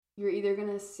you're either going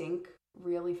to sink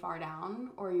really far down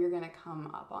or you're going to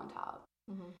come up on top.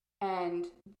 And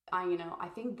I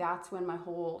think that's when my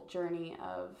whole journey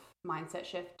of mindset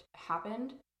shift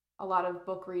happened. A lot of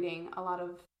book reading, a lot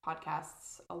of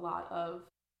podcasts, a lot of,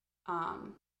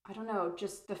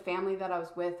 just the family that I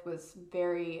was with was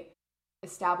very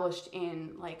established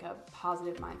in like a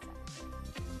positive mindset.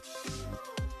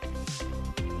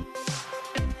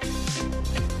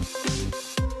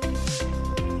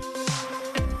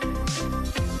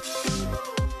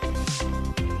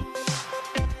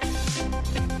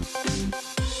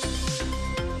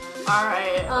 All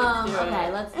right.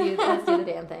 Let's do the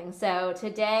damn thing. So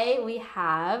today we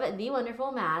have the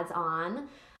wonderful Mads on.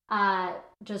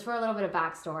 Just for a little bit of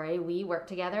backstory, we worked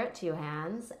together at Two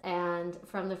Hands, and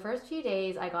from the first few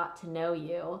days I got to know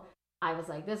you, I was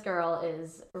like, this girl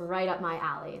is right up my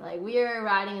alley. Like, we're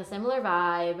riding a similar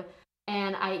vibe,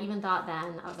 and I even thought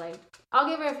then, I was like, I'll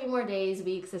give her a few more days,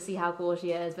 weeks to see how cool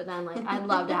she is, but then, like, I'd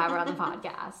love to have her on the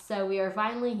podcast. So we are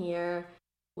finally here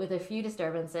with a few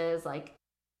disturbances, like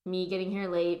me getting here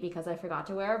late because I forgot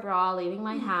to wear a bra, leaving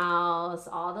my house,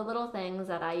 all the little things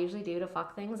that I usually do to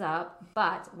fuck things up.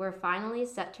 But we're finally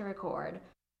set to record,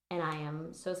 and I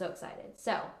am so excited.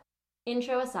 So,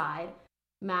 intro aside,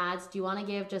 Mads, do you want to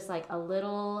give just like a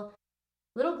little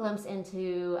glimpse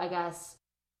into, I guess,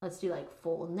 let's do like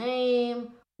full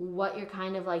name, what you're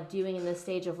kind of like doing in this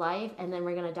stage of life, and then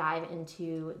we're going to dive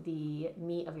into the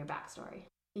meat of your backstory.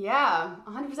 Yeah,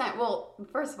 100%. Well,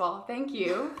 first of all, thank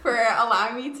you for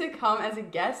allowing me to come as a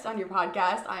guest on your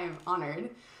podcast. I am honored.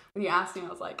 When you asked me, I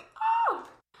was like, oh,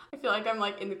 I feel like I'm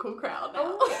like in the cool crowd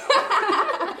now.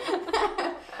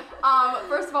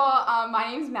 First of all,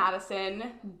 my name's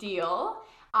Madison Deal.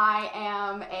 I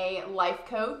am a life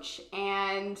coach,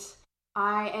 and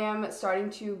I am starting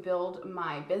to build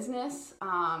my business.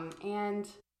 And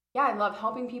yeah, I love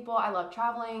helping people. I love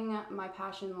traveling. My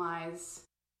passion lies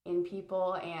in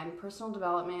people and personal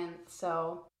development.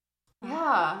 So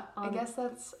yeah, I guess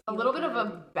that's a little bit of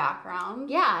a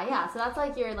background. Yeah. So that's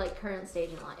like your like current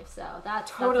stage in life. So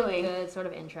that's a good sort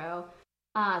of intro.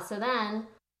 So then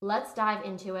let's dive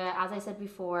into it. As I said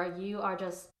before, you are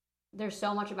just, there's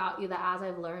so much about you that as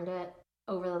I've learned it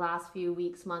over the last few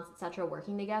weeks, months, etc.,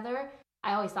 working together,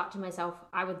 I always thought to myself,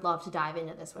 I would love to dive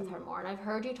into this with her more. And I've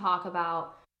heard you talk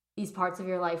about these parts of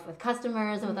your life with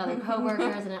customers and with other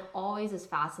coworkers, and it always is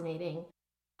fascinating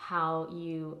how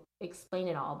you explain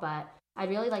it all. But I'd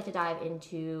really like to dive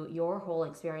into your whole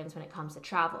experience when it comes to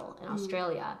travel in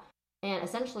Australia, and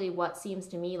essentially what seems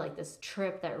to me like this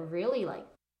trip that really like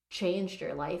changed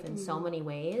your life in so many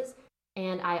ways.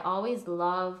 And I always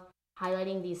love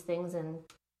highlighting these things in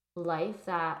life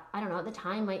that, I don't know, at the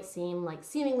time might seem like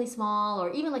seemingly small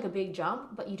or even like a big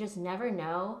jump, but you just never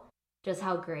know just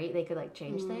how great they could like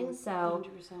change things. So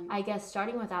 100%. I guess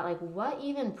starting with that, like what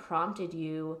even prompted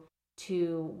you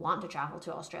to want to travel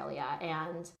to Australia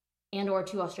and or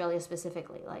to Australia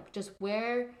specifically? Like just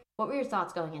what were your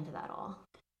thoughts going into that all?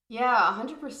 Yeah,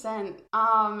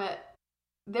 100%.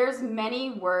 There's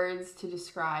many words to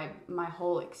describe my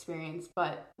whole experience,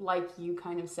 but like you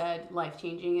kind of said,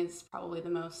 life-changing is probably the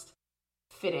most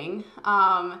fitting.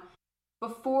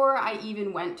 Before I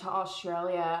even went to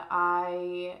Australia,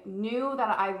 I knew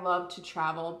that I loved to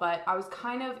travel, but I was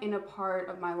kind of in a part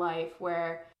of my life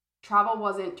where travel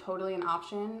wasn't totally an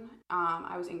option.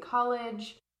 I was in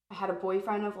college. I had a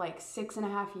boyfriend of like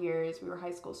 6.5 years. We were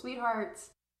high school sweethearts.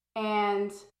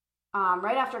 And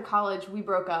right after college, we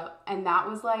broke up. And that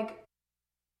was like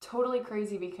totally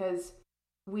crazy because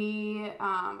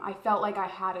I felt like I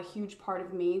had a huge part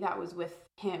of me that was with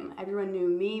him. Everyone knew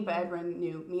me, but everyone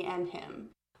knew me and him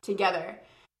together.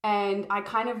 And I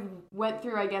kind of went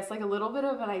through, I guess, like a little bit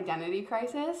of an identity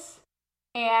crisis.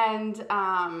 And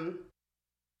I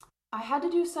had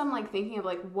to do some like thinking of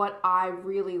like what I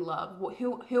really love.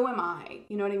 Who am I?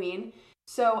 You know what I mean?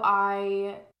 So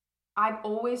I've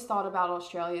always thought about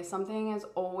Australia. Something has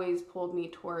always pulled me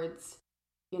towards,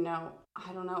 I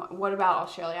don't know. What about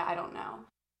Australia? I don't know.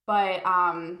 But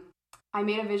I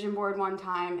made a vision board one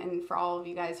time, and for all of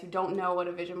you guys who don't know what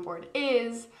a vision board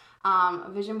is, a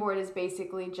vision board is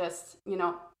basically just,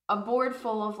 a board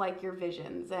full of like your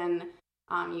visions, and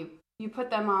you put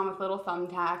them on with little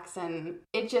thumbtacks, and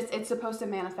it's supposed to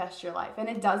manifest your life, and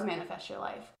it does manifest your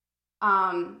life.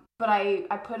 But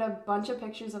I put a bunch of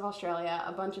pictures of Australia,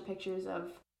 a bunch of pictures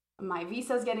of my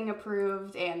visas getting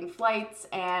approved and flights,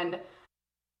 and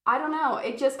I don't know,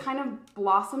 it just kind of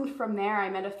blossomed from there.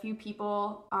 I met a few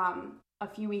people a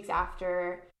few weeks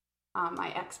after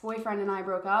my ex-boyfriend and I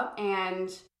broke up,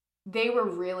 and they were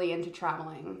really into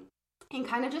traveling and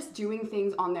kind of just doing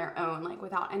things on their own, like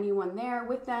without anyone there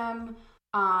with them.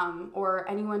 or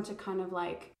anyone to kind of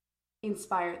like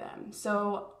inspire them.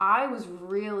 So I was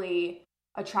really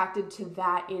attracted to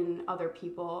that in other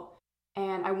people,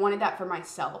 and I wanted that for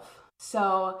myself.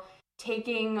 So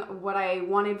taking what I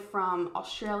wanted from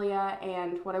Australia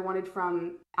and what I wanted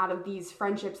from out of these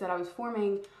friendships that I was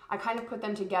forming, I kind of put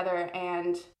them together,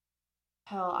 and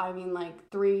hell, I mean, like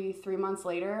three months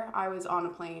later, I was on a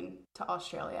plane to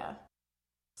Australia.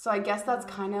 So I guess that's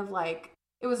kind of like,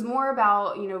 it was more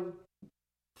about, you know,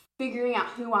 figuring out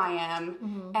who I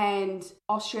am, and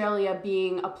Australia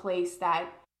being a place that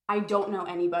I don't know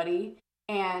anybody,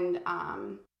 and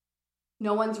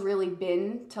no one's really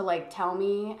been to like tell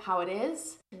me how it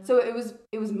is. Yeah. So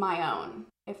it was my own,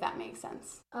 if that makes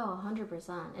sense. Oh,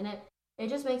 100%. And it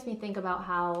just makes me think about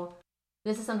how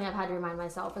this is something I've had to remind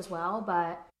myself as well,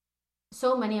 but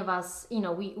so many of us, you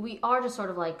know, we are just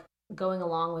sort of like going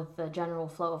along with the general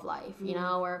flow of life, you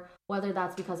know, or whether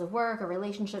that's because of work or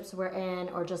relationships we're in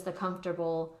or just the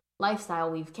comfortable lifestyle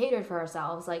we've catered for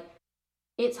ourselves. Like,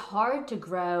 it's hard to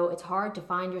grow, it's hard to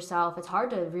find yourself, it's hard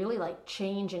to really like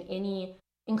change in any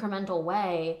incremental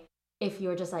way if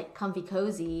you're just like comfy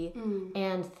cozy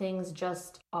and things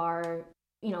just are,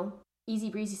 you know, easy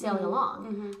breezy sailing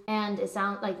along. And it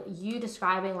sounds like you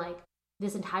describing like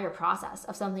this entire process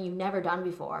of something you've never done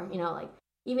before, you know, like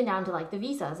even down to like the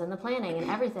visas and the planning and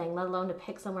everything, let alone to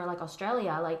pick somewhere like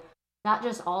Australia. Like, that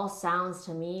just all sounds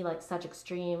to me like such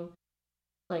extreme,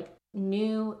 like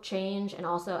new change. And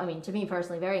also, I mean, to me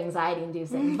personally, very anxiety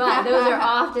inducing, but those are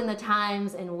often the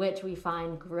times in which we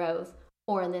find growth,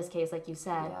 or in this case, like you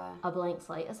said, a blank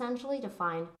slate essentially to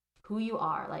find who you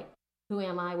are. Like, who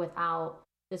am I without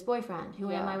this boyfriend?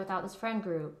 Who am I without this friend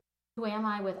group? Who am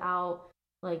I without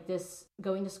like this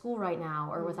going to school right now,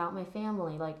 or without my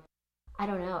family? Like, I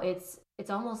don't know. It's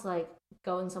almost like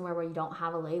going somewhere where you don't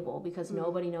have a label, because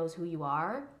nobody knows who you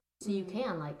are. So you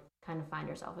can like kind of find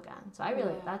yourself again. So I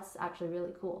really, that's actually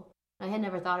really cool. I had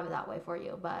never thought of it that way for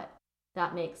you, but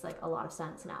that makes like a lot of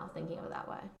sense now, thinking of it that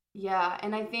way. Yeah.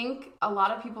 And I think a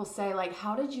lot of people say like,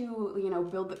 how did you, you know,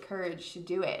 build the courage to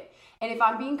do it? And if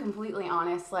I'm being completely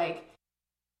honest, like,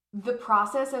 the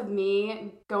process of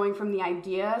me going from the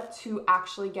idea to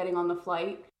actually getting on the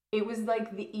flight, it was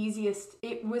the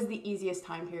easiest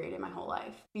time period in my whole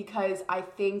life, because I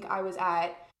think I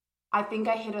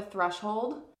hit a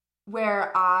threshold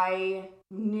where I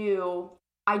knew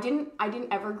I didn't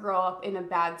ever grow up in a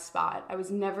bad spot. I was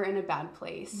never in a bad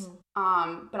place.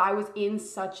 But I was in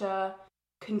such a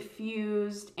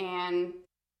confused and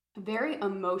very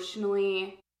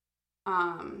emotionally,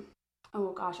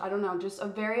 just a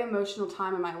very emotional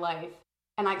time in my life.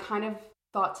 And I kind of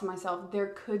thought to myself, there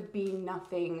could be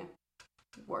nothing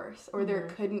worse, or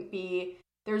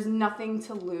there's nothing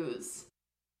to lose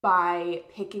by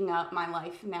picking up my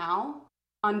life now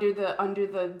under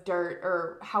the dirt,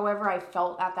 or however I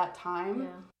felt at that time,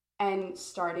 and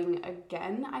starting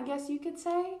again, I guess you could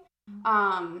say.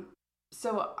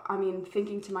 So, I mean,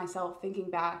 thinking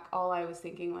back, all I was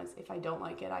thinking was, if I don't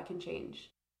like it, I can change.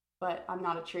 But I'm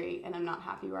not a tree, and I'm not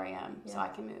happy where I am, so I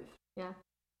can move. Yeah.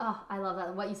 Oh, I love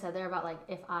that. What you said there about like,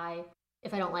 if I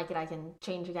don't like it, I can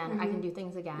change again. I can do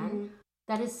things again.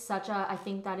 That is I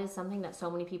think that is something that so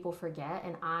many people forget.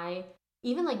 And I,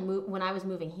 even like when I was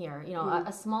moving here, you know,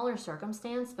 a smaller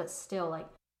circumstance, but still like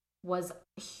was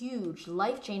huge,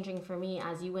 life-changing for me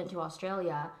as you went to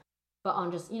Australia, but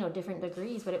on just, you know, different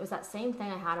degrees. But it was that same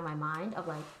thing I had in my mind of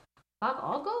like, fuck,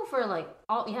 I'll go for like,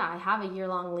 I have a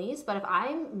year-long lease, but if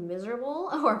I'm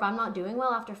miserable or if I'm not doing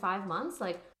well after 5 months,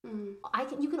 like,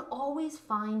 you can always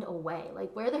find a way.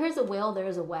 Like, where there is a will, there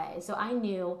is a way. So I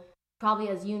knew, probably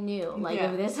as you knew, like,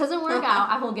 if this doesn't work out,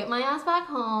 I will get my ass back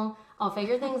home. I'll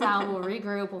figure things out. We'll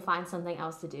regroup. We'll find something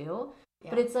else to do. Yeah.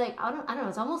 But it's like, I don't know.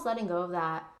 It's almost letting go of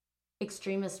that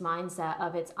extremist mindset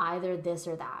of it's either this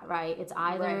or that, right? It's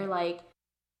either like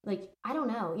I don't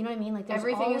know, you know what I mean? Like, there's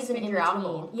everything always is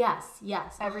figure-outable. Yes.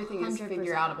 Everything is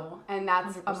figure-outable, and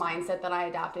that's 100%. A mindset that I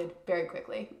adapted very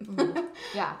quickly.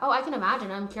 Yeah. Oh, I can imagine.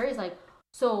 I'm curious, like,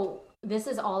 so this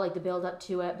is all like the build up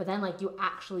to it, but then like you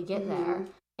actually get there,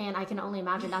 and I can only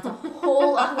imagine that's a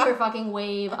whole other fucking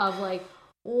wave of like,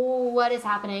 what is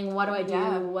happening? What do I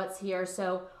do? What's here?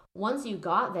 So once you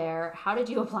got there, how did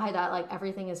you apply that like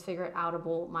everything is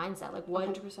figure-outable mindset? Like, what?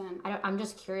 100%. I'm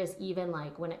just curious, even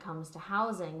like when it comes to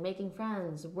housing, making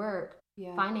friends, work,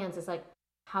 finances, like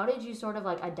how did you sort of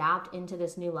like adapt into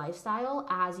this new lifestyle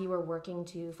as you were working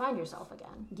to find yourself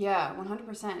again? Yeah,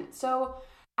 100%. So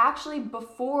actually,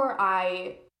 before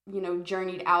I, you know,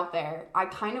 journeyed out there, I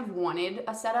kind of wanted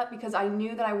a setup because I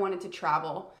knew that I wanted to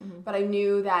travel, but I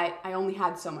knew that I only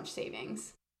had so much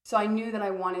savings. So I knew that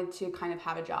I wanted to kind of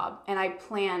have a job, and I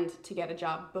planned to get a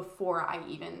job before I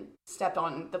even stepped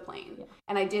on the plane. Yeah.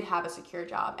 And I did have a secure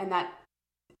job, and that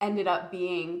ended up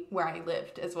being where I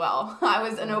lived as well. I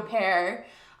was an au pair,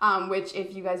 which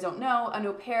if you guys don't know, an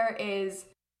au pair is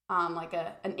like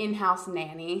an in-house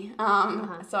nanny.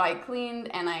 So I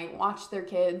cleaned and I watched their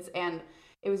kids, and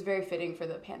it was very fitting for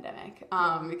the pandemic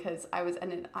because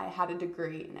I had a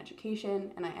degree in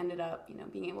education, and I ended up,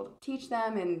 being able to teach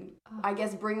them and I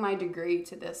guess bring my degree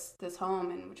to this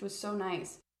home, and which was so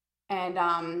nice. And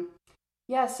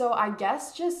so I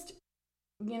guess just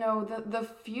the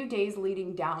few days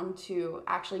leading down to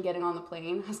actually getting on the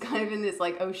plane, I was kind of in this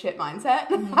like, oh shit mindset,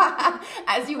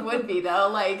 as you would be though.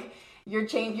 Like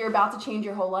you're about to change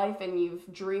your whole life, and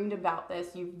you've dreamed about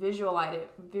this, you've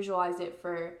visualized it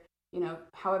for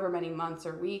however many months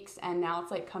or weeks, and now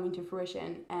it's like coming to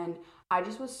fruition. And I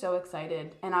just was so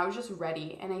excited, and I was just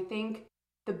ready. And I think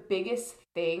the biggest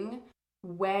thing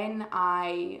when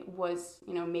I was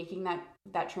making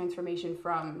that transformation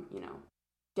from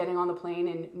getting on the plane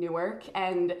in Newark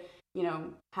and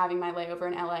having my layover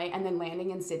in LA and then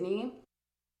landing in Sydney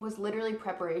was literally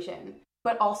preparation,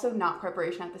 but also not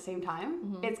preparation at the same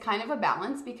time. It's kind of a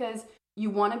balance, because you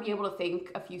want to be able to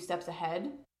think a few steps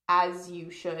ahead, as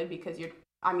you should, because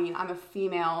I'm a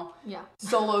female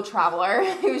solo traveler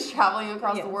who's traveling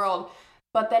across the world.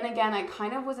 But then again, I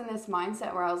kind of was in this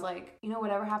mindset where I was like,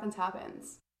 whatever happens,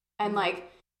 happens. And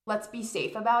like, let's be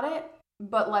safe about it,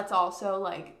 but let's also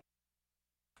like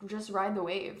just ride the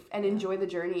wave and enjoy the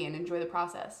journey and enjoy the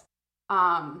process.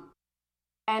 And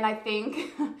I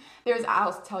think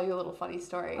I'll tell you a little funny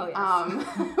story. Oh,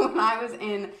 yes. When I was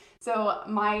so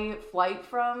my flight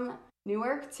from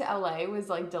Newark to LA was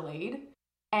like delayed,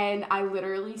 and I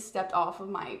literally stepped off of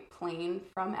my plane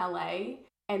from LA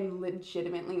and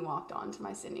legitimately walked onto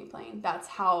my Sydney plane. That's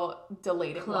how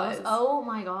delayed it was. Oh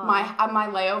my god. My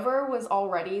layover was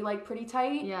already like pretty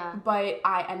tight. Yeah. But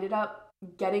I ended up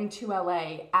getting to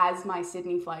LA as my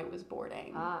Sydney flight was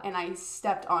boarding, and I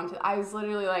stepped onto. I was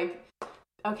literally like,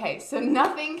 okay, so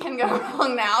nothing can go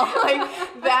wrong now. Like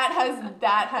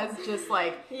that has just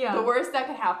like the worst that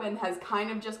could happen has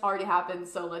kind of just already happened.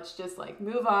 So let's just like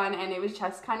move on. And it was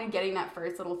just kind of getting that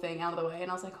first little thing out of the way. And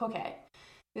I was like, okay,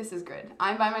 this is good.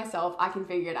 I'm by myself. I can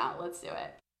figure it out. Let's do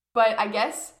it. But I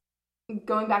guess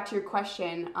going back to your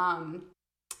question,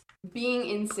 being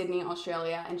in Sydney,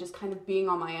 Australia, and just kind of being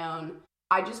on my own,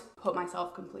 I just put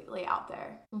myself completely out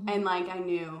there. And like, I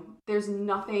knew there's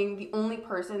nothing, the only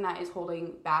person that is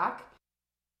holding back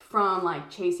from like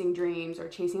chasing dreams or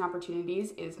chasing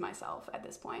opportunities is myself at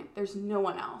this point. There's no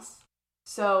one else.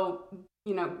 So,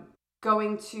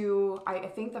 going to, I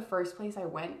think the first place I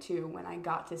went to when I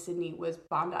got to Sydney was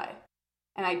Bondi.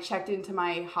 And I checked into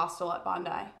my hostel at Bondi.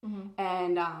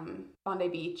 And Bondi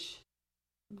Beach,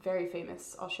 very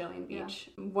famous Australian beach.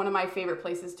 One of my favorite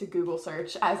places to Google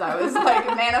search as I was like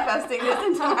manifesting this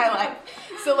into my life.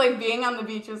 So like being on the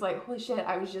beach was like, holy shit,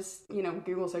 I was just,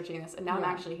 Google searching this, and now I'm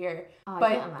actually here. Oh,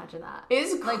 but I can't imagine that. It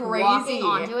is like crazy. Walking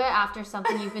onto it after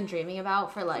something you've been dreaming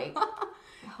about for like,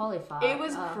 holy fuck. It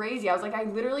was crazy. I was like, I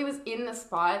literally was in the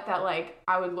spot that like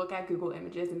I would look at Google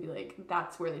Images and be like,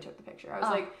 that's where they took the picture. I was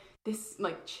like, this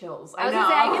like chills. I was gonna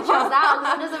say I get chills out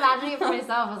because I'm just imagining it for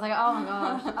myself. I was like, oh my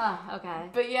gosh. Okay.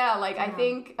 But yeah, like I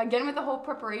think again with the whole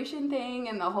preparation thing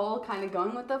and the whole kind of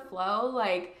going with the flow,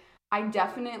 like I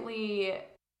definitely,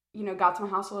 got to my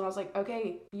hostel and I was like,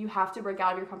 okay, you have to break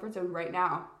out of your comfort zone right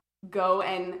now. Go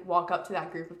and walk up to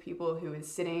that group of people who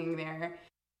is sitting there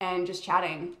and just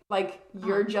chatting. Like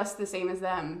you're just the same as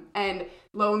them. And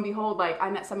lo and behold, like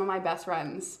I met some of my best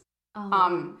friends.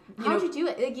 How'd you do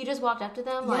it? Like you just walked up to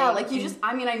them?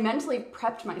 I mentally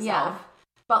prepped myself. Yeah.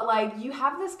 But like you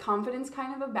have this confidence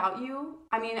kind of about you.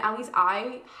 I mean, at least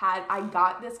I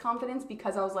got this confidence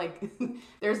because I was like,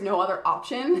 there's no other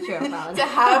option to not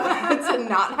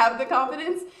have the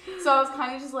confidence. So I was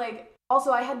kind of just like,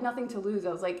 also I had nothing to lose.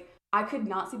 I was like, I could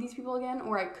not see these people again,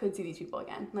 or I could see these people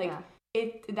again. Like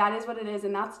that is what it is,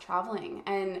 and that's traveling.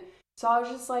 And so I was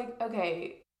just like,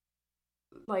 okay,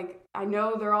 like, I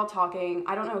know they're all talking.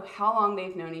 I don't know how long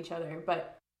they've known each other,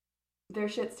 but their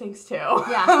shit stinks too.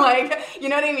 Yeah. Like, you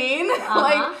know what I mean?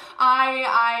 Like,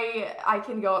 I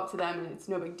can go up to them and it's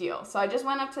no big deal. So I just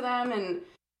went up to them and,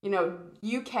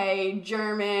 UK,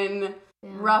 German,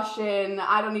 Russian,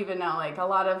 I don't even know, like a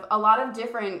lot of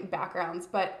different backgrounds,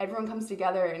 but everyone comes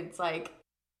together and it's like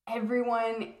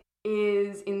everyone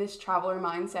is in this traveler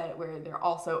mindset where they're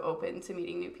also open to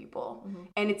meeting new people.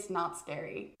 And it's not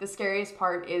scary. The scariest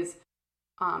part is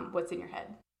what's in your head.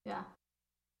 Yeah.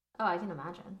 Oh, I can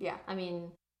imagine. Yeah. I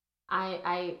mean,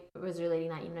 I was relating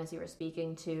that even as you were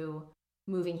speaking to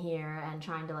moving here and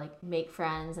trying to like make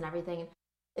friends and everything.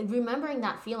 And remembering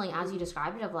that feeling as you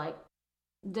described it of like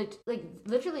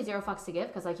literally zero fucks to give,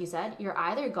 because like you said, it's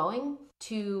either going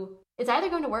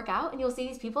to work out and you'll see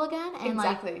these people again and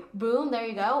like boom, there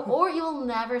you go, or you'll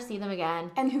never see them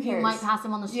again. And who cares? You might pass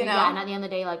them on the street, and at the end of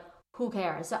the day, like, who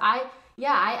cares? So I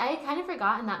kind of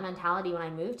forgotten that mentality when I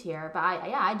moved here, but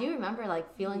I do remember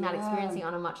like feeling that, experiencing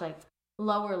on a much like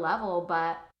lower level.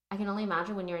 But I can only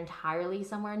imagine when you're entirely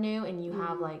somewhere new and you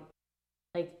have like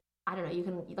I don't know, you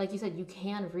can, like you said, you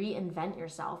can reinvent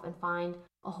yourself and find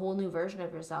a whole new version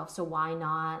of yourself. So why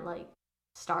not like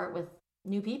start with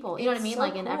new people? You know what I mean? So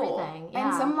like in everything. Yeah.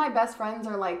 And some of my best friends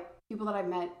are like people that I've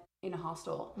met in a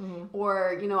hostel,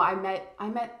 or I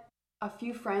met a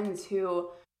few friends who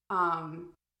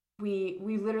we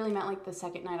literally met like the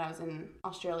second night I was in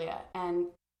Australia, and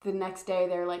the next day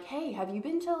they're like, hey, have you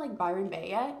been to like Byron Bay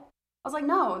yet? I was like,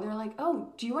 no. They're like,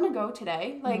 oh, do you want to go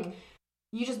today? Like,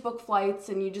 you just book flights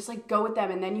and you just like go with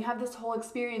them, and then you have this whole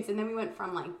experience. And then we went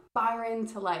from like Byron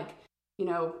to like,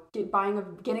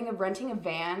 renting a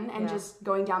van and just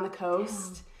going down the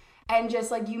coast. And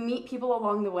just like you meet people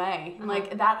along the way. And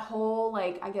like that whole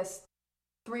like, I guess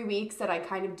 3 weeks that I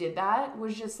kind of did that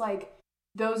was just like,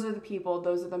 those are the people,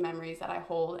 those are the memories that I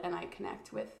hold and I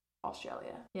connect with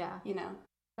Australia. Yeah.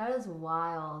 That is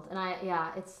wild. And I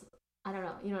don't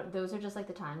know, those are just like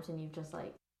the times when you've just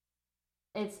like,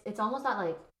 it's almost that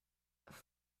like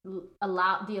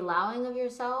allowing of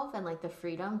yourself and like the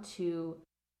freedom to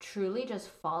truly just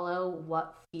follow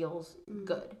what feels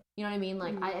good. You know what I mean?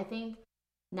 Like I think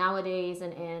nowadays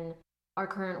and in our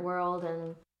current world,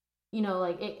 and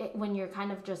like it when you're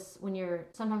kind of just, when you're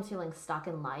sometimes feeling stuck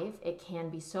in life, it can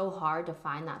be so hard to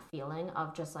find that feeling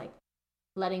of just like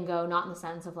letting go, not in the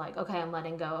sense of like, okay, I'm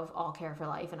letting go of all care for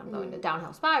life and I'm going to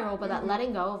downhill spiral, but that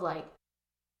letting go of like,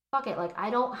 fuck it, like I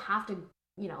don't have to,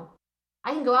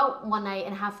 I can go out one night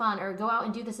and have fun, or go out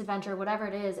and do this adventure, whatever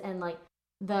it is, and like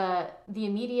the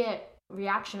immediate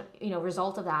reaction,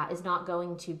 result of that is not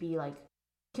going to be like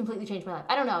completely change my life.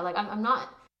 I don't know, like I'm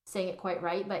not saying it quite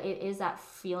right, but it is that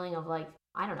feeling of like,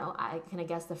 I don't know, I can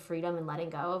guess the freedom and letting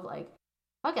go of like,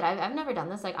 fuck it, I've never done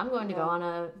this, like I'm going to go on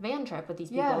a van trip with these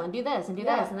people and do this and do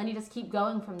this, and then you just keep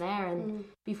going from there, and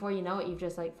before you know it, you've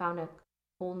just like found a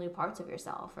whole new parts of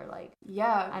yourself, or like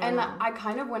I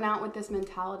kind of went out with this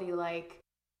mentality like,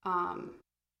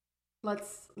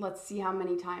 let's see how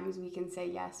many times we can say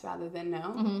yes rather than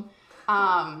no.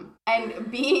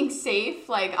 And being safe,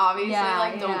 like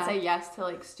obviously don't say yes to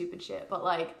like stupid shit, but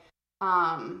like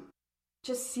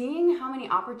just seeing how many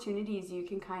opportunities you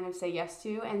can kind of say yes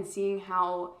to, and seeing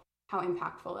how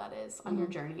impactful that is on your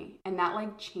journey, and that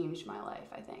like changed my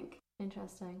life, I think.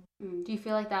 Interesting. Do you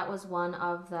feel like that was one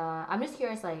of the, I'm just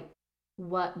curious, like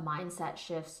what mindset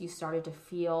shifts you started to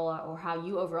feel, or how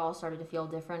you overall started to feel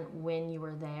different when you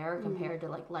were there compared to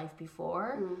like life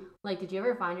before? Like, did you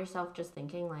ever find yourself just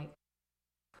thinking like,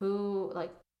 who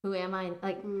am I?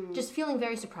 Like just feeling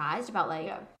very surprised about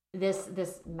like this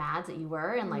Mads that you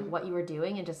were, and like what you were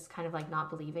doing, and just kind of like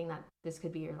not believing that this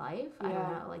could be your life? I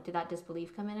don't know. Like, did that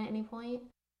disbelief come in at any point?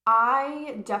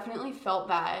 I definitely felt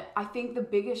that. I think the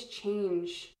biggest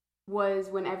change was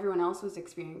when everyone else was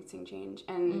experiencing change,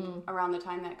 and around the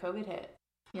time that COVID hit.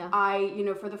 Yeah.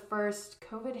 For the first,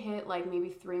 COVID hit like maybe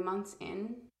 3 months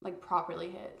in, like properly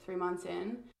hit 3 months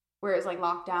in, where it was like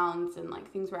lockdowns and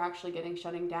like things were actually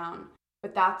shutting down.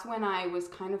 But that's when I was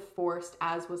kind of forced,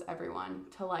 as was everyone,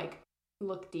 to like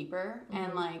look deeper.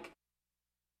 And like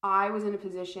I was in a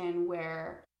position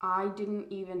where I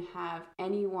didn't even have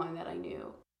anyone that I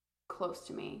knew close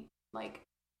to me, like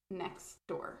next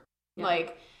door.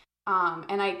 Like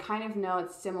and I kind of know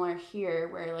it's similar here,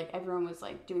 where like everyone was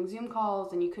like doing Zoom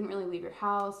calls and you couldn't really leave your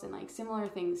house, and like similar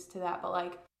things to that, but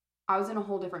like I was in a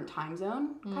whole different time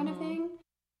zone kind of thing.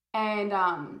 And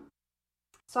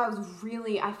so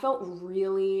I felt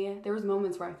really, there was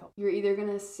moments where I felt you're either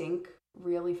gonna sink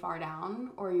really far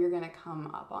down or you're gonna come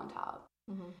up on top.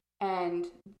 And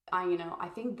I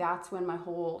think that's when my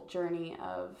whole journey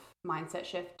of mindset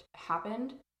shift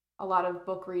happened. A lot of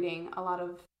book reading, a lot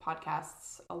of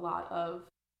podcasts, a lot of,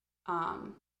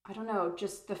 I don't know,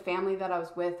 just the family that I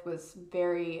was with was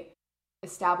very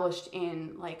established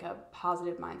in like a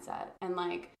positive mindset and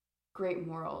like great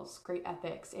morals, great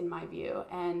ethics in my view.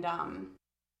 And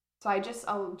so I guess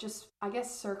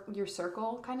your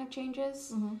circle kind of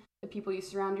changes, the people you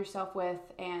surround yourself with,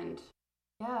 and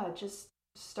just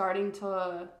start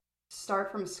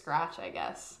from scratch, I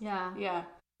guess. Yeah.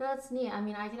 That's neat. I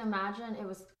mean, I can imagine it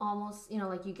was almost,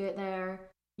 like you get there,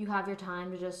 you have your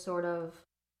time to just sort of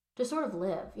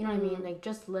live. You know what I mean? Like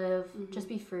just live, just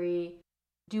be free,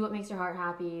 do what makes your heart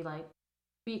happy. Like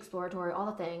be exploratory, all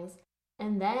the things.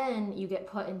 And then you get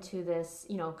put into this,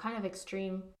 kind of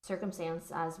extreme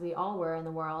circumstance, as we all were in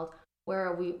the world,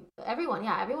 where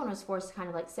everyone was forced to kind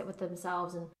of like sit with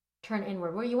themselves and turn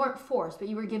inward, where you weren't forced, but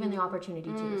you were given the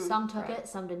opportunity to. Some took it,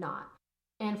 some did not.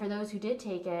 And for those who did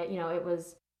take it,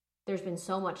 there's been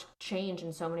so much change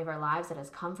in so many of our lives that has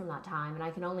come from that time. And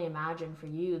I can only imagine for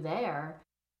you there,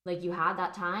 like you had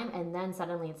that time and then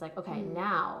suddenly it's like, okay,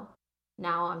 now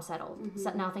I'm settled.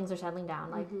 So now things are settling down.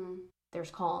 Like there's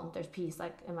calm, there's peace.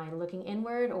 Like, am I looking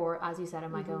inward, or as you said,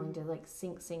 am I going to like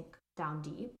sink down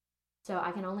deep? So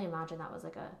I can only imagine that was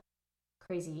like a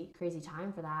crazy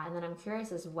time for that. And then I'm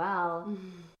curious as well,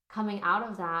 coming out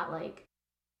of that, like,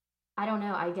 I don't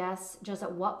know, I guess just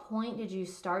at what point did you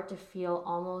start to feel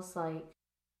almost like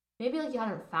maybe like you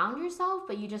hadn't found yourself,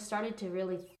 but you just started to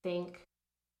really think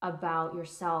about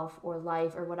yourself or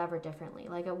life or whatever differently?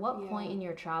 Like, at what point in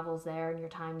your travels there and your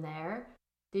time there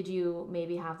did you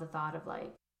maybe have the thought of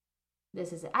like,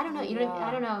 this is it? I don't know.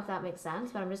 I don't know if that makes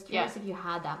sense, but I'm just curious if you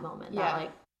had that moment, that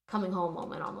like coming home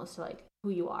moment almost, to like who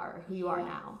you are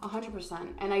now. 100%.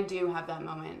 And I do have that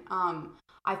moment.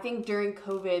 I think during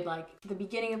COVID, like the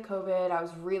beginning of COVID, I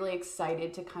was really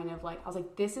excited to kind of like, I was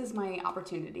like, this is my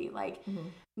opportunity. Like,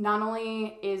 not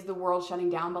only is the world shutting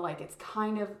down, but like, it's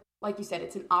kind of, like you said,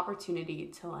 it's an opportunity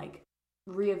to like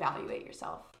reevaluate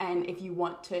yourself. And if you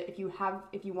want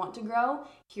to grow,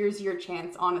 here's your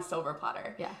chance on a silver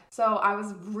platter. Yeah. So I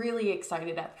was really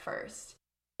excited at first.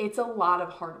 It's a lot of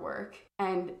hard work.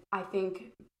 And I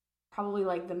think probably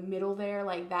like the middle there,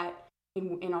 like that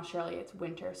in Australia, it's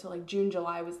winter. So like June,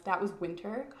 July was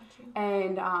winter. Gotcha.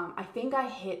 And I think I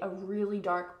hit a really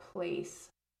dark place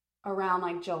around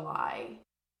like July.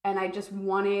 And I just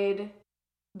wanted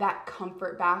that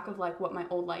comfort back of like what my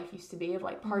old life used to be, of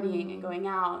like partying and going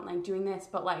out and like doing this,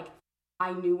 but like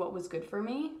I knew what was good for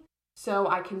me. So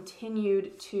I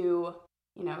continued to,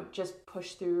 just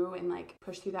push through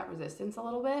that resistance a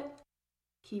little bit,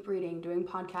 keep reading, doing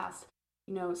podcasts,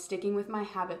 sticking with my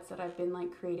habits that I've been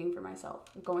like creating for myself,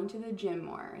 going to the gym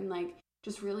more and like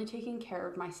just really taking care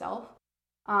of myself.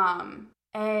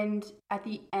 And at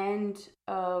the end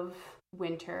of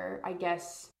winter, I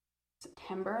guess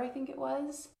September, I think it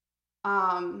was,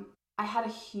 I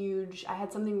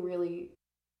had something really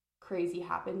crazy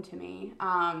happen to me.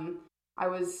 I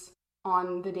was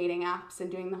on the dating apps and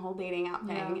doing the whole dating app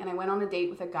thing, and I went on a date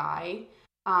with a guy,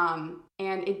 and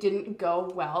it didn't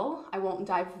go well. I won't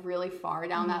dive really far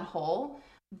down that hole,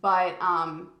 but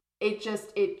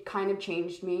it kind of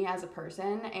changed me as a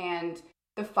person. And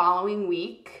the following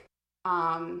week,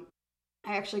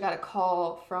 I actually got a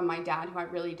call from my dad, who I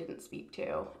really didn't speak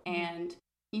to, and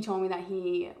he told me that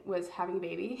he was having a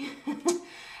baby.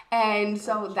 And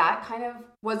so that kind of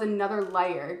was another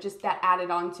layer, just that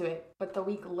added on to it. But the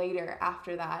week later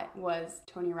after that was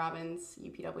Tony Robbins'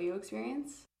 UPW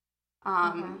experience.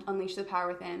 Unleash the Power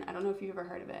Within. I don't know if you've ever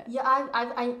heard of it. Yeah,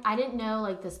 I didn't know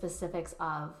like the specifics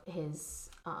of his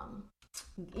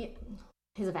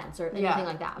events or anything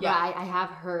like that, but I have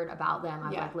heard about them.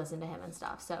 I've like listened to him and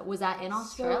stuff. So was that in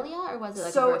Australia, or was it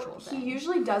like a virtual thing? He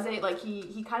usually does it like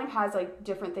he kind of has like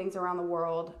different things around the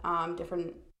world,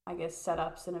 different, I guess,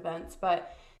 setups and events,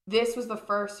 but this was the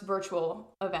first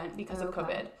virtual event because of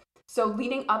COVID. So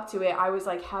leading up to it, I was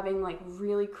like having like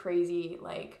really crazy,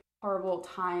 like horrible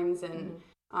times, and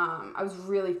I was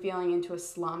really feeling into a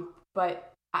slump.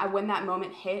 But when that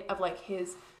moment hit of like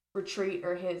his retreat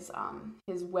or his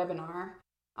webinar,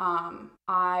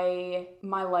 my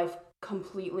life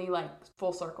completely like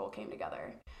full circle came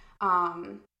together.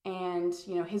 And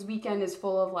his weekend is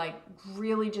full of like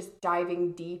really just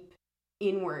diving deep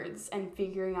inwards and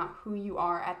figuring out who you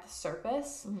are at the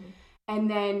surface. And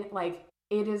then like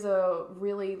it is a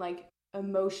really like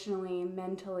emotionally,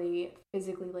 mentally,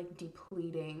 physically like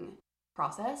depleting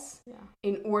process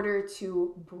in order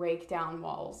to break down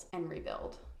walls and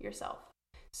rebuild yourself.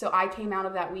 So I came out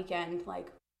of that weekend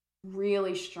like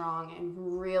really strong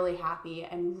and really happy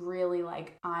and really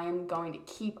like, I am going to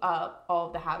keep up all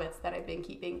of the habits that I've been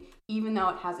keeping, even though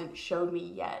it hasn't showed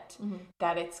me yet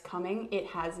that it's coming. It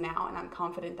has now, and I'm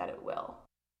confident that it will.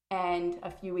 And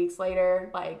a few weeks later,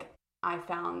 like I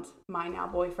found my now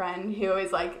boyfriend, who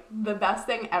is like the best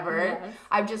thing ever.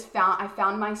 Yes. I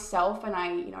found myself, and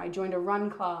I joined a run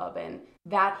club, and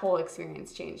that whole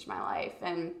experience changed my life.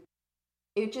 And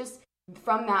it just,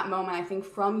 from that moment, I think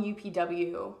from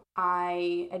UPW,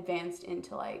 I advanced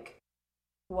into like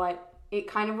what it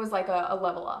kind of was like a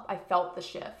level up. I felt the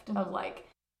shift of like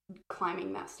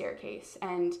climbing that staircase,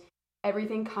 and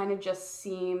everything kind of just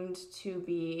seemed to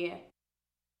be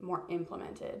more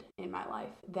implemented in my life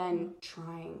than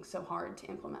trying so hard to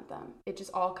implement them. It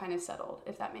just all kind of settled,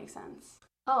 if that makes sense.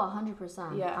 Oh,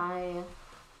 100%.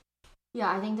 Yeah.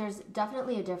 I think there's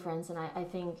definitely a difference. And I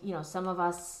think, some of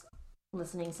us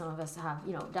listening, some of us have,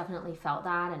 definitely felt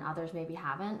that and others maybe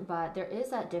haven't. But there is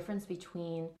that difference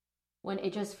between when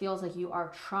it just feels like you are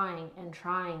trying and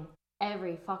trying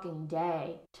every fucking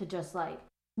day to just like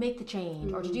make the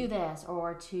change or to do this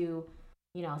or to,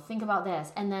 think about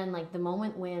this. And then like the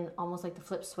moment when almost like the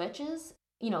flip switches,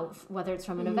 whether it's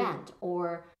from an event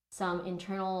or some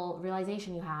internal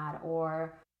realization you had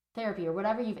or therapy or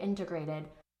whatever you've integrated,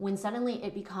 when suddenly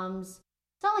it becomes,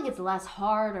 it's not like it's less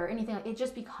hard or anything, it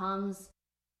just becomes,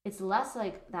 it's less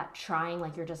like that trying,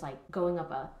 like you're just like going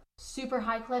up a super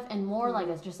high cliff and more like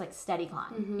it's just like steady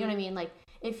climb. You know what I mean? Like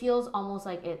it feels almost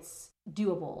like it's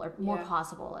doable or more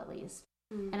possible at least.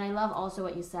 And I love also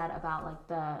what you said about like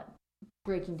the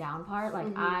breaking down part. Like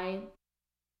I,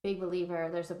 big believer,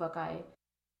 there's a book I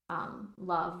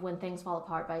love, When Things Fall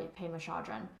Apart by Pema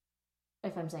Chodron,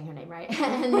 if I'm saying her name right.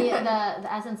 And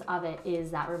the essence of it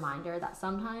is that reminder that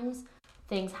sometimes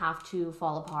things have to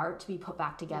fall apart to be put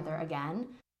back together again.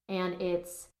 And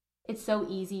it's so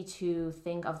easy to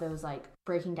think of those like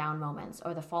breaking down moments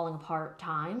or the falling apart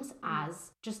times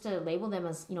as just to label them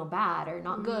as, bad or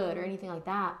not good or anything like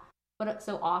that. But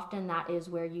so often that is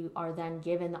where you are then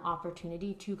given the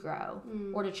opportunity to grow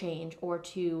or to change or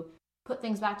to put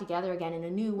things back together again in a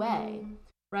new way,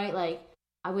 right? Like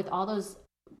with all those,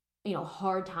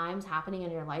 hard times happening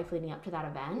in your life leading up to that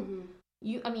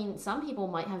event, some people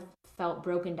might have felt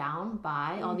broken down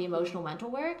by all the emotional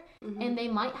mental work, and they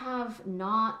might have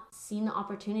not seen the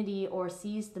opportunity or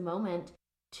seized the moment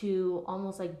to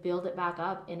almost like build it back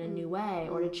up in a new way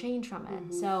or to change from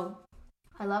it. So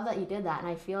I love that you did that, and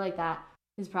I feel like that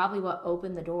is probably what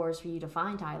opened the doors for you to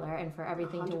find Tyler and for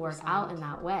everything 100%. To work out in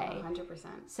that way. 100%.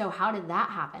 So how did that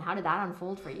happen? How did that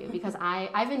unfold for you? Because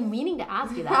I've been meaning to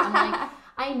ask you that. I'm like,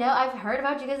 I know I've heard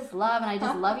about you guys' love, and I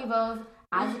just love you both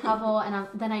as a couple. And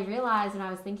then I realized, and I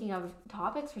was thinking of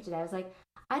topics for today, I was like,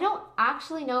 I don't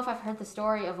actually know if I've heard the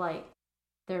story of like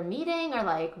their meeting or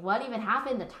like what even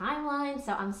happened, the timeline.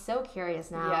 So I'm so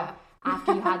curious now. Yeah.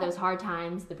 After you had those hard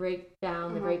times, the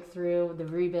breakdown, the breakthrough, the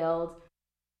rebuild,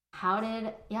 how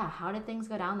did things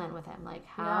go down then with him? Like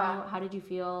how did you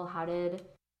feel? How did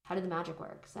the magic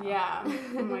work? So. Yeah.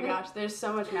 Oh my gosh, there's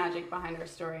so much magic behind our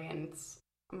story, and it's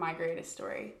my greatest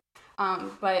story.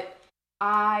 But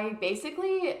I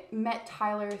basically met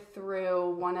Tyler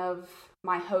through one of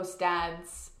my host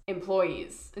dad's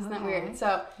employees. Isn't that weird?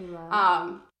 So,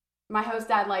 my host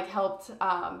dad like helped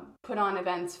put on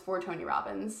events for Tony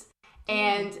Robbins.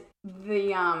 And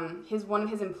the one of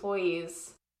his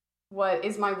employees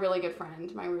is my really good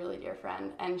friend, my really dear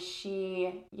friend, and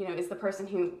she, is the person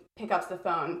who picks up the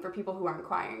phone for people who are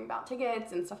inquiring about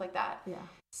tickets and stuff like that. Yeah.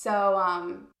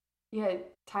 So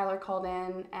Tyler called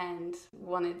in and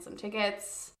wanted some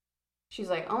tickets. She's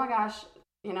like, "Oh my gosh,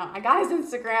 I got his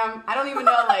Instagram. I don't even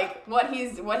know like what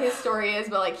his story is,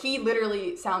 but like he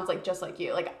literally sounds like just like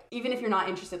you. Like even if you're not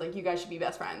interested, like you guys should be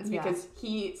best friends because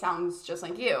he sounds just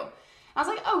like you." I was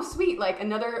like, "Oh, sweet. Like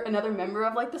another member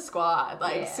of like the squad.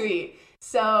 Like sweet."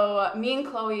 So me and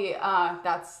Chloe,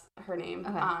 that's her name.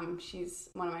 Okay. She's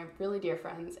one of my really dear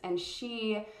friends, and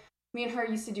me and her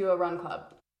used to do a run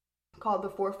club called the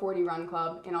 440 Run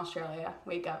Club in Australia.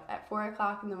 Wake up at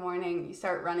 4:00 in the morning. You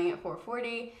start running at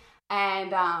 4:40.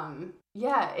 And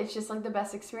it's just like the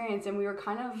best experience. And we were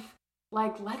kind of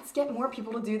like, let's get more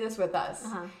people to do this with us.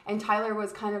 And Tyler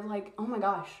was kind of like, "Oh my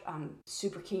gosh, I'm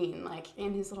super keen," like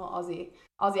in his little Aussie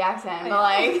accent. But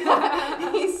like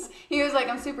he was like,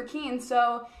 "I'm super keen."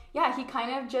 So yeah, he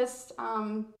kind of just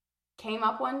came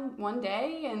up one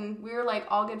day, and we were like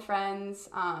all good friends.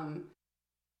 And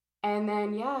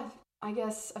then I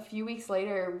guess a few weeks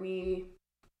later we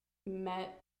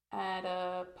met at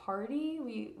a party.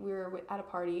 We were at a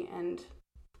party, and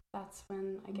that's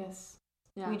when I guess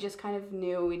we just kind of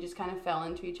knew. We just kind of fell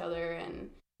into each other,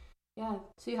 and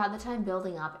So you had the time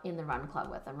building up in the run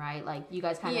club with him, right? Like you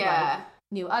guys kind of like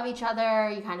knew of each other.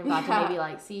 You kind of got to maybe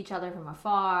like see each other from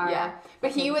afar. Yeah,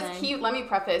 but let me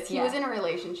preface. He was in a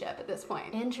relationship at this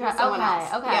point. Interesting.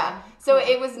 Okay. Yeah. So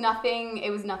it was nothing.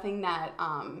 It was nothing that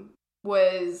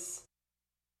was.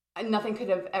 Nothing could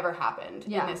have ever happened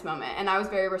in this moment. And I was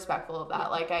very respectful of that. Yeah.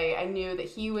 Like I knew that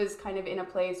he was kind of in a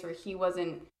place where he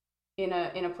wasn't in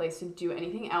a place to do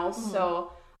anything else.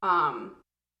 So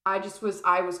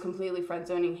I was completely friend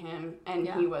zoning him, and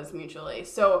he was mutually.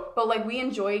 So but like we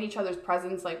enjoyed each other's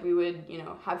presence. Like we would,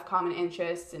 have common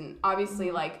interests, and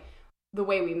obviously like the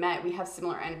way we met, we have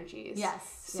similar energies.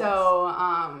 Yes. So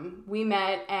we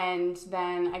met, and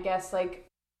then I guess like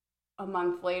a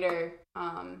month later,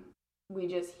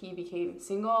 he became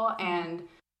single, and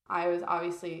I was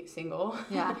obviously single.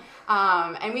 Yeah.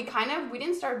 And we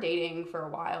didn't start dating for a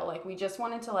while. Like, we just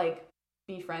wanted to, like,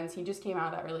 be friends. He just came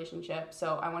out of that relationship,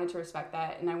 so I wanted to respect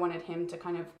that, and I wanted him to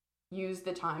kind of use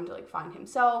the time to, like, find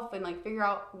himself and, like, figure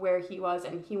out where he was,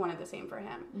 and he wanted the same for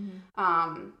him.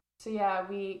 So yeah,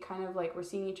 we kind of, like, were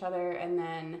seeing each other, and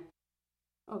then,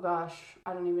 oh gosh,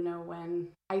 I don't even know when.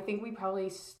 I think we probably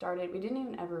started, we didn't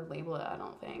even ever label it, I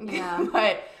don't think. Yeah.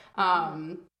 But,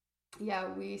 yeah,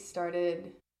 we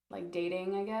started, like,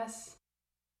 dating, I guess,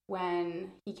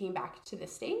 when he came back to the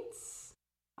States.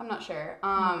 I'm not sure.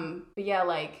 But yeah,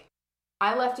 like,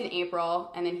 I left in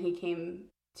April, and then he came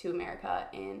to America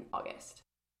in August.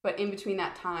 But in between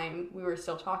that time, we were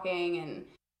still talking, and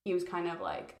he was kind of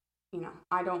like, you know,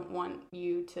 I don't want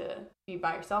you to be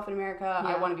by yourself in America.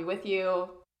 Yeah. I want to be with you.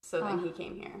 So then he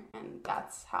came here, and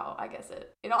that's how, I guess,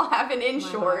 it all happened in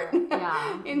short.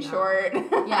 Yeah. In short.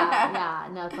 Yeah.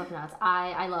 No, it's fucking nuts.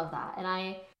 I love that. And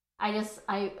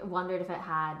I wondered if it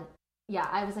had,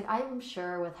 I was like, I'm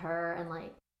sure with her, and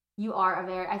like,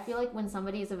 I feel like when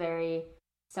somebody is a very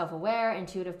self-aware,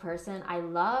 intuitive person, I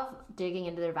love digging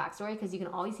into their backstory, because you can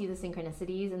always see the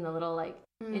synchronicities in the little, like,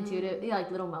 intuitive,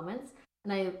 like, little moments.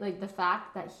 And I like the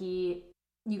fact that you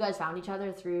guys found each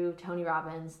other through Tony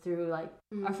Robbins, through, like,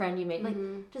 a friend you made,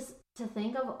 like, just to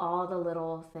think of all the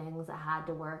little things that had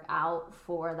to work out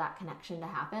for that connection to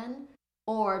happen,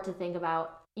 or to think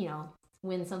about, you know,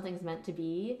 when something's meant to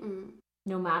be,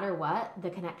 no matter what,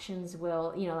 the connections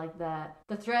will, you know, like,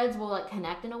 the threads will, like,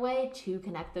 connect in a way to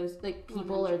connect those, like,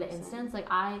 people 100%. Or the instance. Like,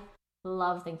 I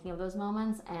love thinking of those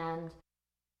moments, and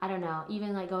I don't know,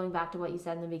 even, like, going back to what you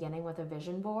said in the beginning with a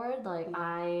vision board, like,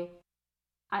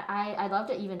 I'd love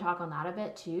to even talk on that a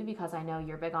bit too, because I know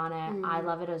you're big on it. I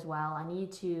love it as well. I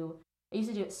used to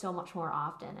do it so much more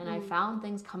often, and I found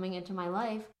things coming into my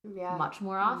life much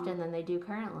more often than they do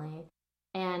currently.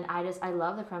 And I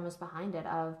love the premise behind it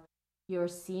of, you're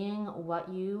seeing what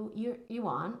you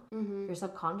want. You're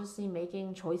subconsciously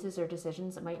making choices or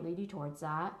decisions that might lead you towards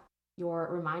that. You're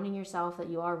reminding yourself that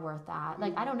you are worth that.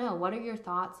 Like, I don't know, what are your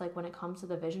thoughts, like, when it comes to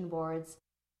the vision boards,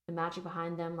 the magic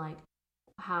behind them? Like,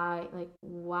 how, like,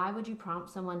 why would you prompt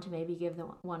someone to maybe give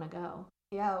them one a go?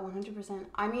 Yeah, 100%.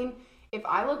 I mean, if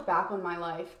I look back on my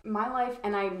life,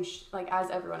 and I'm like, as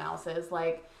everyone else's,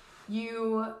 like,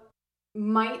 you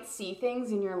might see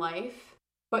things in your life,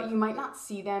 but you might not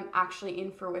see them actually in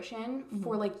fruition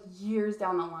for, like, years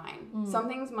down the line. Some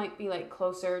things might be, like,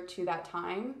 closer to that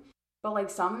time, but, like,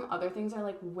 some other things are,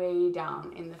 like, way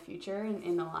down in the future and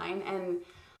in the line. And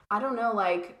I don't know,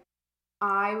 like,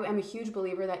 I am a huge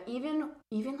believer that even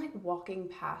like walking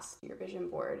past your vision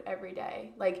board every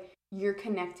day, like, you're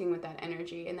connecting with that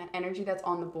energy, and that energy that's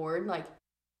on the board, like,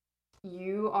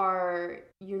 you're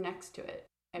next to it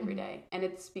every day, and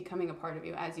it's becoming a part of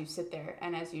you as you sit there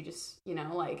and as you just, you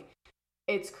know, like,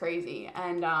 it's crazy.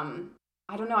 And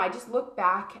I don't know, I just look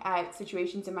back at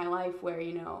situations in my life where,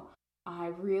 you know, I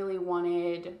really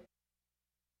wanted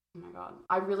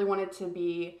to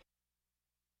be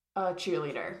a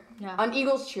cheerleader, an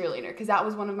Eagles cheerleader, because that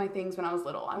was one of my things when I was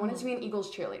little. I wanted to be an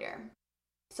Eagles cheerleader.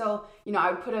 So, you know,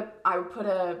 I would put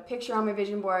a picture on my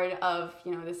vision board of,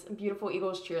 you know, this beautiful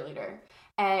Eagles cheerleader,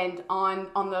 and on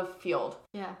the field.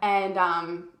 Yeah. And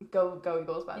go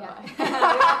Eagles, by the way.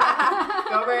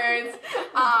 Go Birds.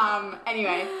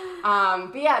 Anyway,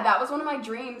 but yeah, that was one of my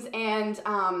dreams, and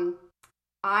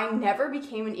I never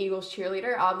became an Eagles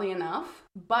cheerleader, oddly enough,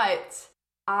 but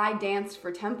I danced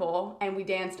for Temple, and we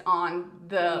danced on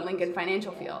the Lincoln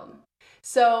Financial Field.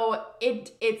 So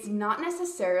it's not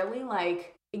necessarily,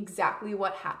 like, exactly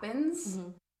what happens,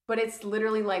 but it's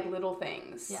literally, like, little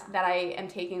things that I am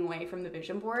taking away from the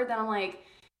vision board that I'm like,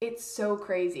 it's so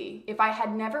crazy. If I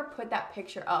had never put that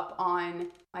picture up on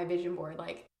my vision board,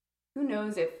 like, who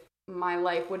knows if my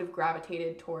life would have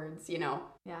gravitated towards, you know,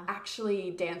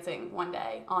 actually dancing one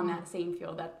day on that same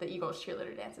field that the Eagles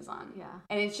cheerleader dances on. Yeah.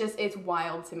 And it's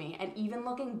wild to me. And even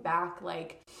looking back,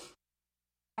 like,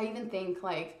 I even think,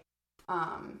 like,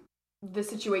 the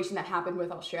situation that happened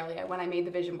with Australia when I made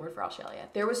the vision board for Australia,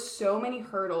 there was so many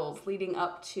hurdles leading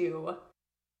up to,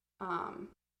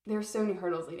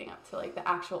 like, the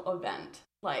actual event.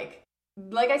 Like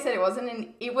I said, it was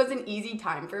an easy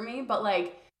time for me, but,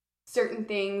 like, certain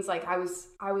things, like, I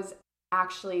was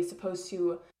actually supposed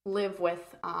to live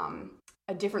with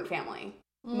a different family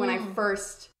when I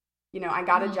first, you know, I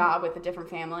got a job with a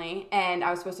different family, and I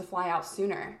was supposed to fly out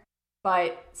sooner,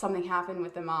 but something happened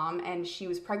with the mom, and she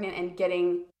was pregnant and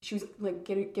giving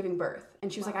birth,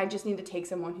 and she was like, I just need to take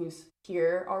someone who's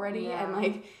here already, and,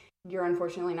 like, you're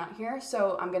unfortunately not here,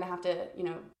 so I'm gonna have to, you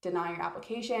know, deny your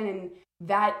application. And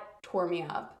that tore me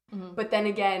up. But then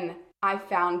again, I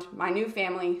found my new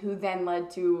family, who then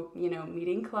led to,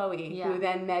 meeting Chloe, who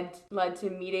then led to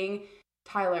meeting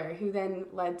Tyler, who then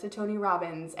led to Tony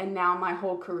Robbins. And now my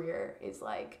whole career is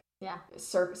like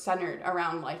centered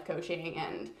around life coaching.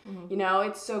 And,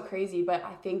 it's so crazy. But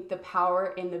I think the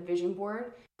power in the vision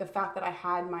board, the fact that I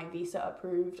had my visa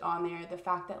approved on there, the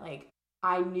fact that like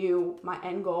I knew my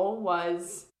end goal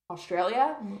was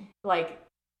Australia, like,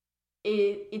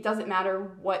 it doesn't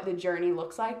matter what the journey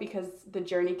looks like, because the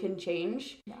journey can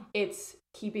change. Yeah. It's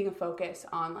keeping a focus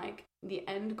on like the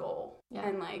end goal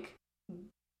and like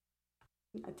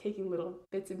taking little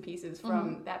bits and pieces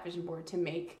from that vision board to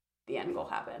make the end goal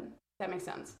happen. That makes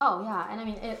sense. Oh yeah. And I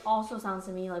mean, it also sounds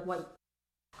to me like what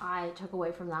I took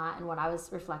away from that and what I was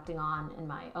reflecting on in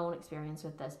my own experience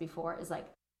with this before is like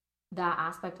that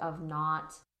aspect of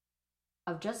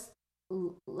just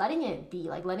letting it be,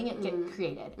 like letting it get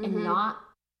created and not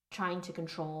trying to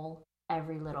control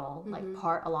every little like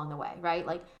part along the way, right?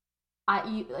 Like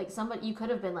you could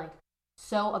have been like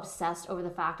so obsessed over the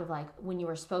fact of like when you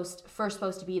were first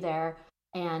supposed to be there,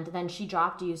 and then she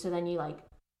dropped you, so then you like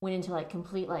went into like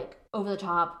complete like over the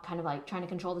top kind of like trying to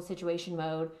control the situation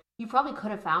mode. You probably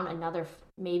could have found another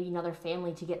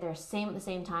family to get there at the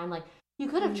same time. Like you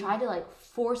could have tried to like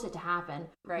force it to happen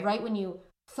right when you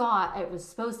thought it was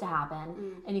supposed to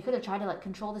happen, and you could have tried to like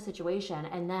control the situation,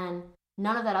 and then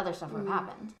none of that other stuff would have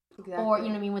happened. Exactly. Or, you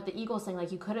know what I mean, with the Eagles thing,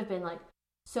 like you could have been like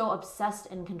so obsessed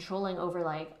and controlling over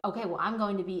like, okay, well, I'm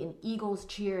going to be an Eagles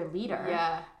cheerleader.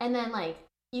 Yeah. And then like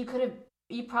you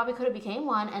probably could have became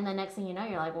one, and then next thing you know,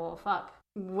 you're like, well, fuck.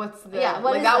 Was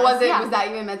that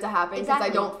even meant to happen? Because I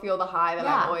don't feel the high that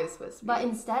I'm always supposed to be. But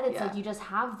instead it's like you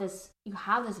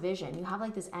have this vision, you have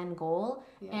like this end goal,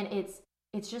 and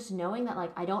it's just knowing that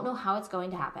like I don't know how it's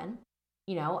going to happen.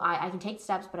 I can take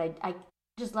steps, but I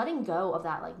just letting go of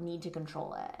that like need to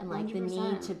control it, and like 100%. The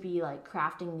need to be like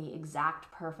crafting the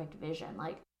exact perfect vision.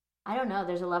 Like I don't know,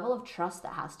 there's a level of trust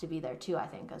that has to be there too, I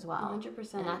think, as well.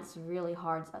 100%. And that's really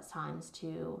hard at times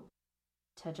to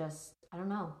just, I don't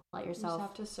know, let yourself you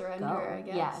just have to surrender, go. I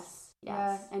guess. Yes.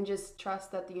 Yeah, and just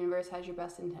trust that the universe has your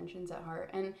best intentions at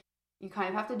heart. And you kind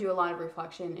of have to do a lot of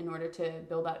reflection in order to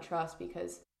build that trust,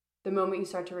 because the moment you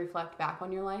start to reflect back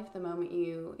on your life, the moment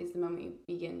you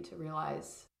begin to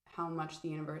realize how much the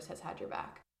universe has had your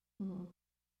back. Mm-hmm.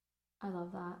 I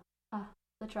love that.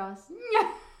 The trust.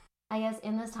 I guess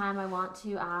in this time I want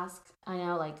to ask, I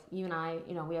know like you and I,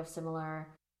 we have similar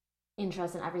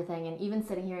interests in everything, and even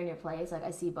sitting here in your place, like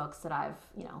I see books that I've,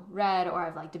 read or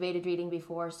I've like debated reading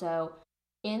before. So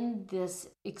in this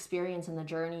experience and the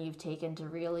journey you've taken to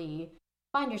really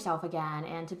find yourself again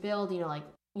and to build,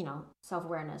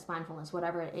 self-awareness, mindfulness,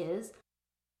 whatever it is,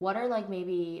 what are like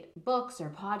maybe books or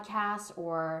podcasts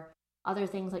or other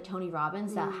things like Tony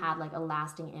Robbins that had like a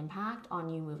lasting impact on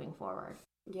you moving forward?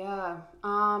 Yeah.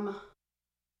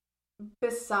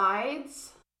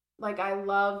 Besides, like, I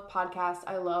love podcasts,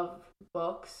 I love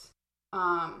books,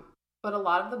 but a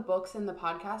lot of the books and the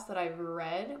podcasts that I've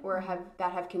read or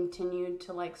that have continued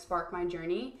to like spark my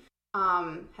journey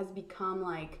has become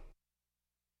like,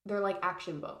 they're like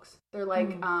action books. They're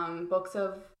like books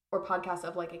or podcasts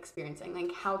of like experiencing,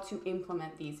 like how to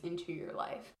implement these into your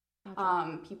life.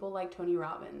 Gotcha. People like Tony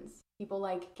Robbins, people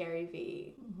like Gary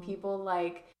Vee, people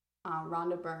like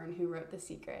Rhonda Byrne, who wrote The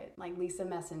Secret, like Lisa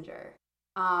Messenger,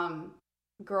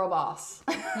 Girl Boss,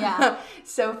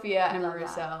 Sophia and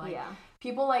Marissa, like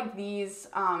people like these.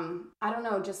 I don't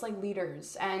know, just like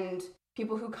leaders and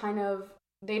people who kind of,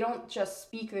 they don't just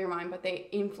speak their mind, but they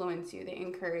influence you. They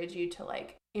encourage you to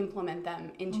like implement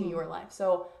them into your life.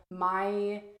 So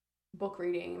my book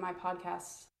reading, my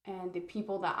podcasts, and the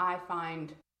people that I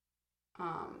find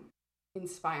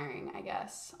inspiring, I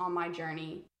guess, on my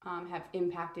journey have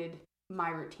impacted my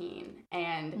routine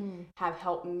and have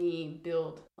helped me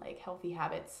build like healthy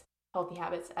habits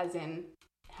as in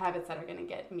habits that are going to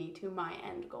get me to my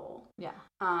end goal.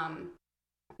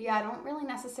 I don't really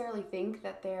necessarily think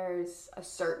that there's a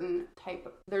certain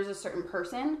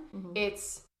person.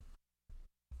 It's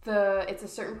a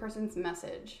certain person's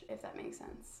message, if that makes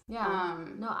sense. No,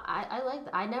 I like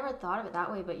that. I never thought of it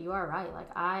that way, but you are right. Like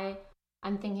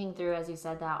I'm thinking through, as you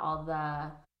said, that all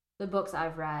the books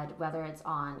I've read, whether it's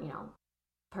on,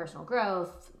 personal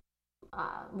growth,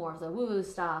 more of the woo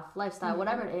stuff, lifestyle,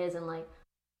 whatever it is, and like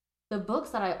the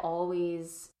books that I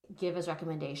always give as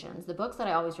recommendations, the books that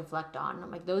I always reflect on, I'm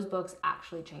like, those books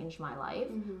actually changed my life,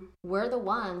 were the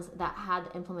ones that had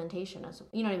the implementation,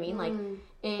 you know what I mean? Like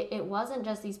it wasn't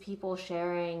just these people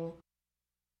sharing,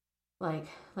 like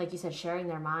you said, sharing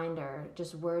their mind or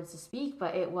just words to speak,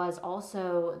 but it was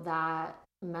also that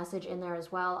message in there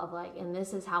as well of like, and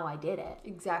this is how I did it.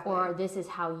 Exactly. Or this is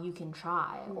how you can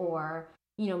try, or,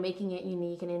 you know, making it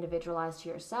unique and individualized to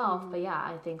yourself. But yeah,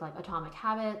 I think like Atomic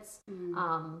Habits,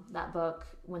 that book,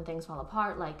 When Things Fall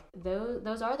Apart, like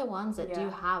those are the ones that do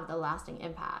have the lasting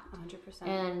impact. 100%.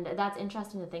 And that's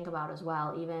interesting to think about as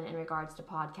well, even in regards to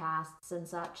podcasts and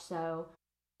such. So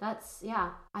that's,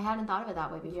 I hadn't thought of it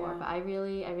that way before, but I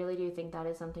really do think that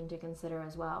is something to consider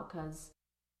as well, because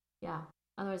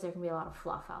otherwise there can be a lot of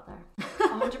fluff out there.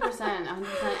 100%.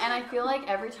 And I feel like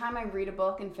every time I read a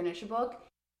book and finish a book,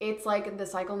 it's like the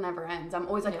cycle never ends. I'm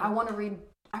always like, I want to read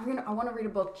a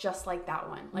book just like that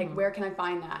one. Like, where can I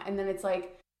find that? And then it's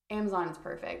like, Amazon is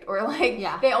perfect. Or like,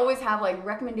 they always have like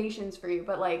recommendations for you.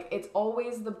 But like, it's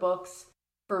always the books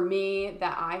for me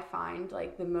that I find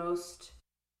like the most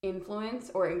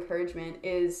influence or encouragement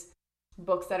is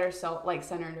books that are so like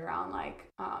centered around like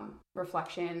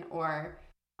reflection or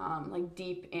like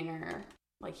deep inner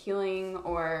like healing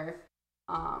or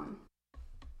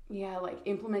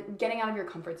like getting out of your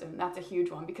comfort zone. That's a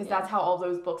huge one, because that's how all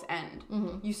those books end.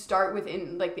 You start with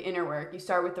like the inner work, you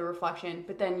start with the reflection,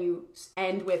 but then you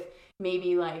end with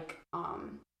maybe like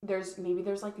there's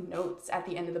like notes at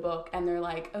the end of the book, and they're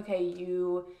like, okay,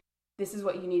 this is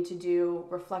what you need to do,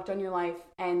 reflect on your life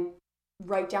and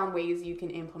write down ways you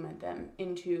can implement them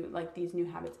into like these new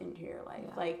habits into your life,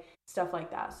 like stuff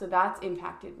like that. So that's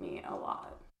impacted me a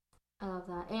lot. I love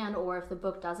that. And or if the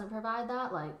book doesn't provide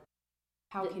that, like,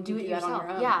 how can do you it do that yourself? on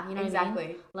your own? Yeah, you know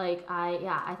exactly. What I mean? Like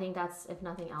I think that's, if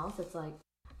nothing else, it's like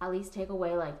at least take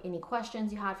away like any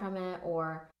questions you had from it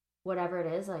or whatever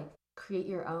it is, like create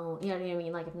your own, you know what I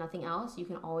mean? Like if nothing else, you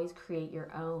can always create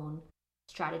your own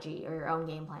strategy or your own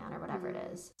game plan or whatever it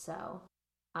is. So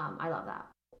I love that.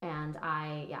 And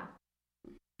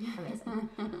amazing.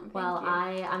 Well,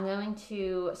 I'm going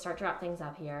to start to wrap things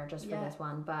up here just for this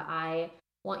one, but I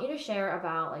want you to share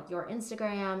about like your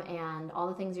Instagram and all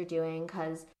the things you're doing,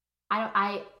 because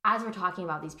I as we're talking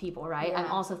about these people, right, I'm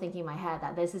also thinking in my head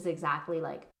that this is exactly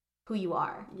like who you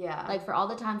are. Like for all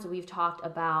the times that we've talked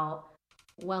about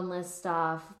wellness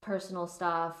stuff, personal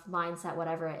stuff, mindset,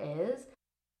 whatever it is,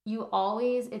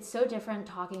 it's so different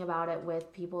talking about it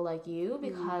with people like you,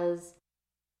 because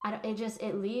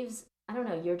it leaves, I don't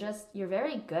know, you're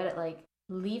very good at like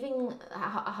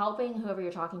helping whoever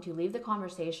you're talking to leave the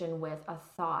conversation with a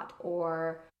thought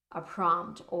or a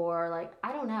prompt, or like,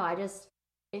 I don't know,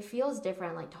 it feels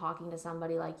different like talking to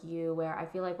somebody like you, where I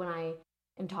feel like when I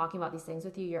am talking about these things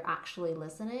with you, you're actually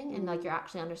listening and like you're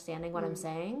actually understanding what I'm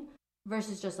saying,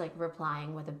 versus just like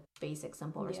replying with a basic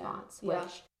simple response,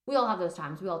 which we all have those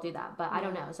times, we all do that, but I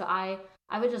don't know. So I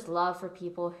would just love for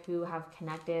people who have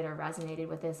connected or resonated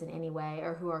with this in any way,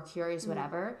 or who are curious,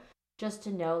 whatever, just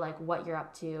to know like what you're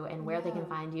up to and where they can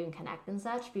find you and connect and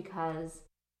such, because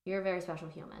you're a very special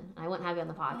human. I wouldn't have you on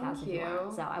the podcast if you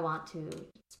weren't. So I want to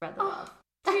spread the love.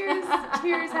 Tears,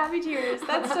 happy tears.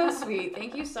 That's so sweet.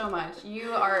 Thank you so much.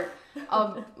 You are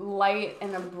a light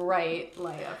and a bright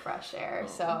light of fresh air.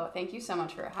 So thank you so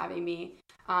much for having me.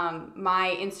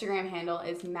 My Instagram handle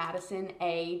is Madison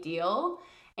A. Deal,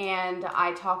 and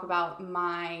I talk about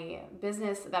my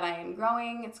business that I am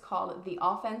growing. It's called The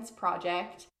Offense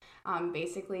Project.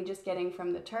 Basically just getting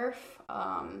from the turf,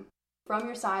 from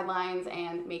your sidelines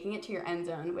and making it to your end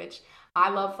zone, which I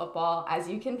love football, as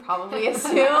you can probably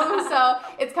assume. So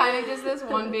it's kind of just this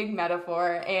one big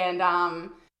metaphor. And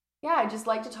I just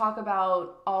like to talk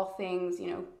about all things,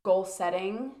 goal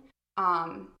setting,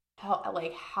 how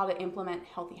to implement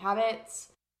healthy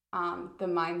habits, the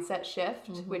mindset shift,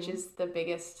 which is the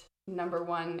biggest number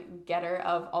one getter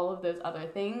of all of those other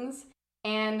things,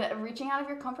 and reaching out of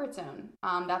your comfort zone.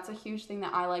 That's a huge thing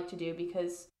that I like to do,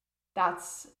 because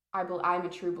I'm a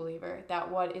true believer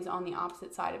that what is on the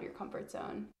opposite side of your comfort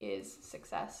zone is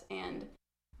success and,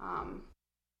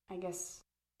 I guess,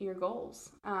 your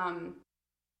goals. So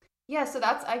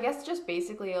that's, I guess, just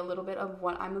basically a little bit of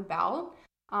what I'm about.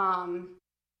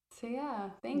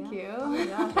 Thank you. Oh my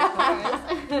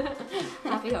gosh, of course.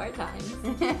 Happy hard times.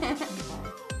 Okay.